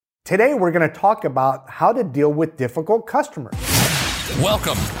Today we're going to talk about how to deal with difficult customers.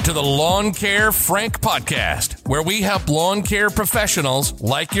 Welcome to the Lawn Care Frank podcast, where we help lawn care professionals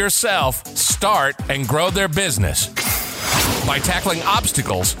like yourself start and grow their business by tackling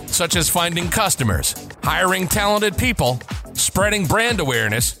obstacles such as finding customers, hiring talented people, spreading brand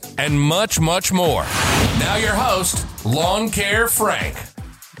awareness, and much, much more. Now your host, Lawn Care Frank.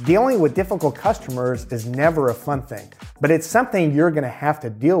 Dealing with difficult customers is never a fun thing, but it's something you're going to have to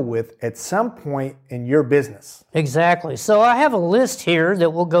deal with at some point in your business. Exactly. So I have a list here that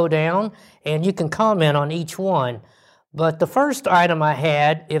will go down, and you can comment on each one. But the first item I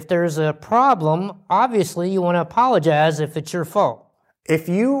had, if there's a problem, obviously you want to apologize if it's your fault. If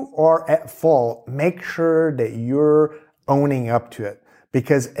you are at fault, make sure that you're owning up to it,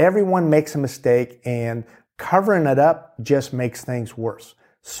 because everyone makes a mistake and covering it up just makes things worse.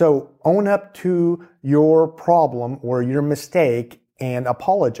 So own up to your problem or your mistake and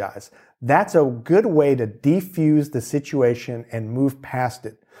apologize. That's a good way to defuse the situation and move past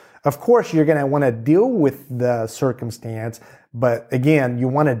it. Of course, you're going to want to deal with the circumstance, but again, you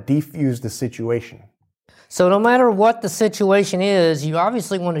want to defuse the situation. So no matter what the situation is, you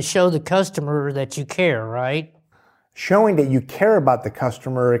obviously want to show the customer that you care, right? Showing that you care about the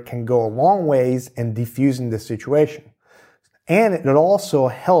customer can go a long ways in defusing the situation. And it also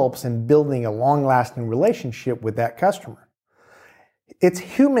helps in building a long-lasting relationship with that customer. It's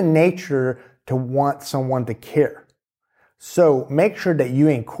human nature to want someone to care. So make sure that you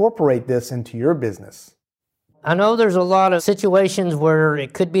incorporate this into your business. I know there's a lot of situations where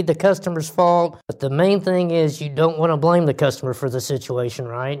it could be the customer's fault, but the main thing is you don't want to blame the customer for the situation,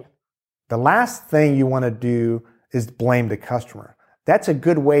 right? The last thing you want to do is blame the customer. That's a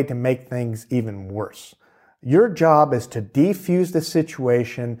good way to make things even worse. Your job is to defuse the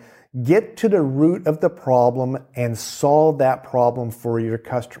situation, get to the root of the problem, and solve that problem for your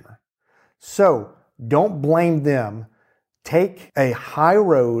customer. So don't blame them. Take a high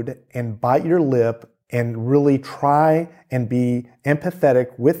road and bite your lip and really try and be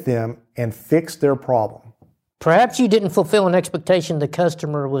empathetic with them and fix their problem. Perhaps you didn't fulfill an expectation the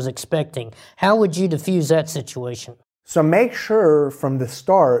customer was expecting. How would you diffuse that situation? So make sure from the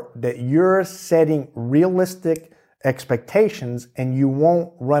start that you're setting realistic expectations and you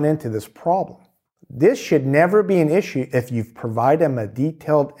won't run into this problem. This should never be an issue if you've provided them a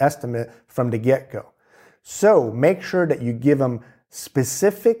detailed estimate from the get-go. So make sure that you give them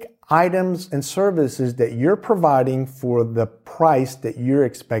specific items and services that you're providing for the price that you're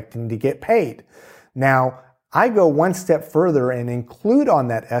expecting to get paid. Now, I go one step further and include on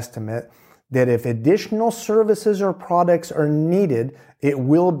that estimate that if additional services or products are needed, it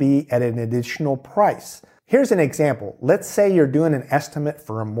will be at an additional price. Here's an example. Let's say you're doing an estimate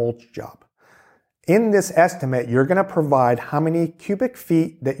for a mulch job. In this estimate, you're going to provide how many cubic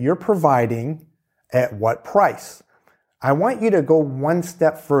feet that you're providing at what price. I want you to go one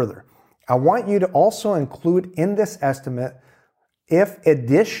step further. I want you to also include in this estimate if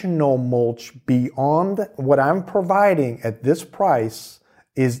additional mulch beyond what I'm providing at this price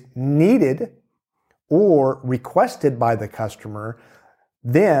is needed or requested by the customer,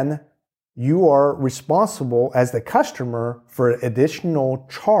 then you are responsible as the customer for additional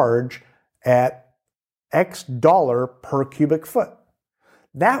charge at X dollar per cubic foot.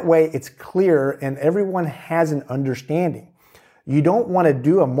 That way it's clear and everyone has an understanding. You don't want to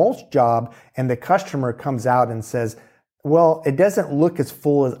do a mulch job and the customer comes out and says, well, it doesn't look as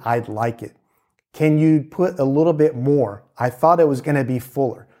full as I'd like it. Can you put a little bit more? I thought it was going to be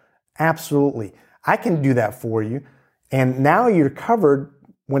fuller. Absolutely. I can do that for you. And now you're covered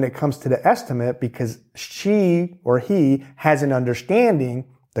when it comes to the estimate because she or he has an understanding,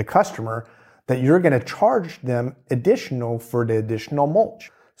 the customer, that you're going to charge them additional for the additional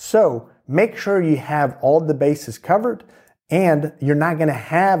mulch. So make sure you have all the bases covered and you're not going to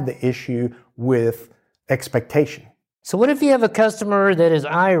have the issue with expectation. So what if you have a customer that is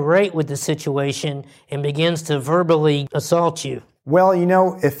irate with the situation and begins to verbally assault you? Well,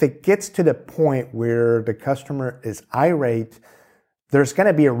 if it gets to the point where the customer is irate, there's going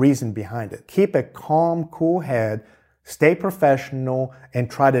to be a reason behind it. Keep a calm, cool head, stay professional,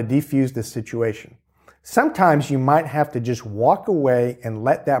 and try to defuse the situation. Sometimes you might have to just walk away and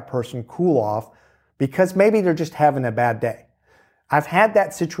let that person cool off because maybe they're just having a bad day. I've had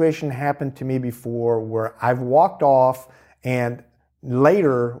that situation happen to me before where I've walked off and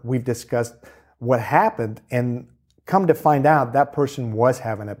later we've discussed what happened and come to find out that person was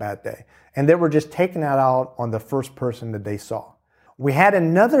having a bad day and they were just taking that out on the first person that they saw. We had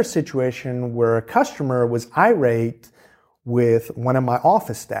another situation where a customer was irate with one of my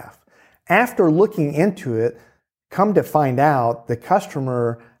office staff. After looking into it, come to find out the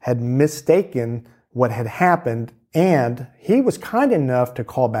customer had mistaken what had happened, and he was kind enough to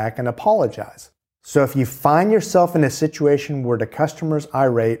call back and apologize. So if you find yourself in a situation where the customer's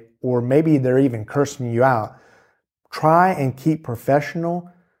irate, or maybe they're even cursing you out, try and keep professional,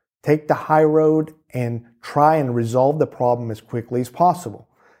 take the high road, and try and resolve the problem as quickly as possible.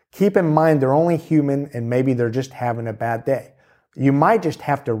 Keep in mind they're only human and maybe they're just having a bad day. You might just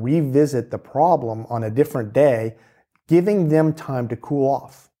have to revisit the problem on a different day, giving them time to cool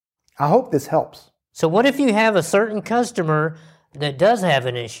off. I hope this helps. So what if you have a certain customer that does have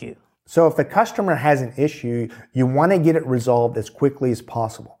an issue? So if a customer has an issue, you want to get it resolved as quickly as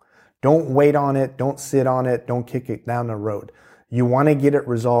possible. Don't wait on it, don't sit on it, don't kick it down the road. You want to get it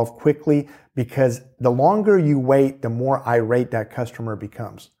resolved quickly because the longer you wait, the more irate that customer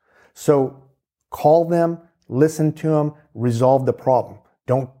becomes. So call them, listen to them, resolve the problem.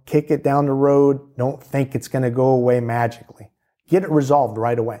 Don't kick it down the road. Don't think it's going to go away magically. Get it resolved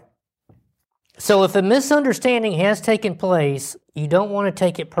right away. So if a misunderstanding has taken place, you don't want to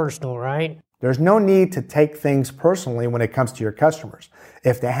take it personal, right? There's no need to take things personally when it comes to your customers.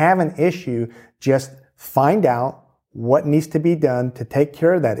 If they have an issue, just find out what needs to be done to take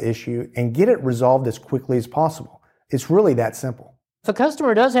care of that issue and get it resolved as quickly as possible. It's really that simple. If a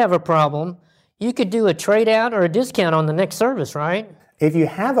customer does have a problem, you could do a trade out or a discount on the next service, right? If you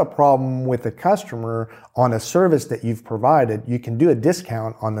have a problem with a customer on a service that you've provided, you can do a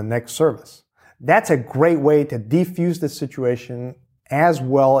discount on the next service. That's a great way to defuse the situation as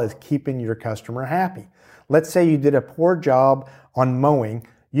well as keeping your customer happy. Let's say you did a poor job on mowing.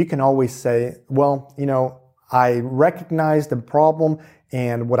 You can always say, well, I recognize the problem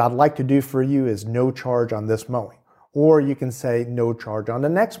and what I'd like to do for you is no charge on this mowing. Or you can say no charge on the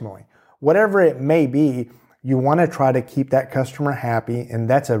next mowing. Whatever it may be, you want to try to keep that customer happy, and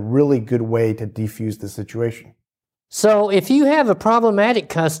that's a really good way to defuse the situation. So if you have a problematic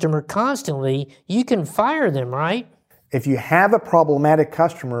customer constantly, you can fire them, right? If you have a problematic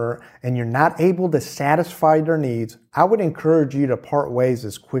customer and you're not able to satisfy their needs, I would encourage you to part ways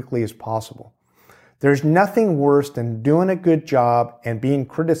as quickly as possible. There's nothing worse than doing a good job and being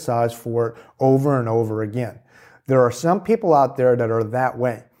criticized for it over and over again. There are some people out there that are that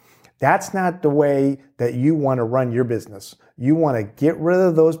way. That's not the way that you want to run your business. You want to get rid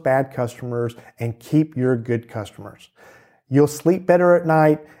of those bad customers and keep your good customers. You'll sleep better at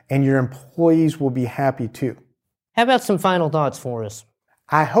night and your employees will be happy too. How about some final thoughts for us?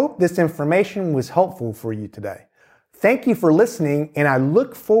 I hope this information was helpful for you today. Thank you for listening, and I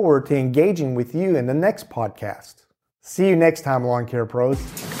look forward to engaging with you in the next podcast. See you next time, Lawn Care Pros.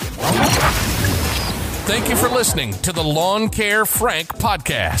 Thank you for listening to the Lawn Care Frank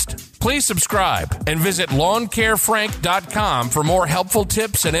podcast. Please subscribe and visit lawncarefrank.com for more helpful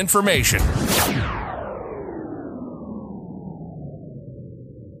tips and information.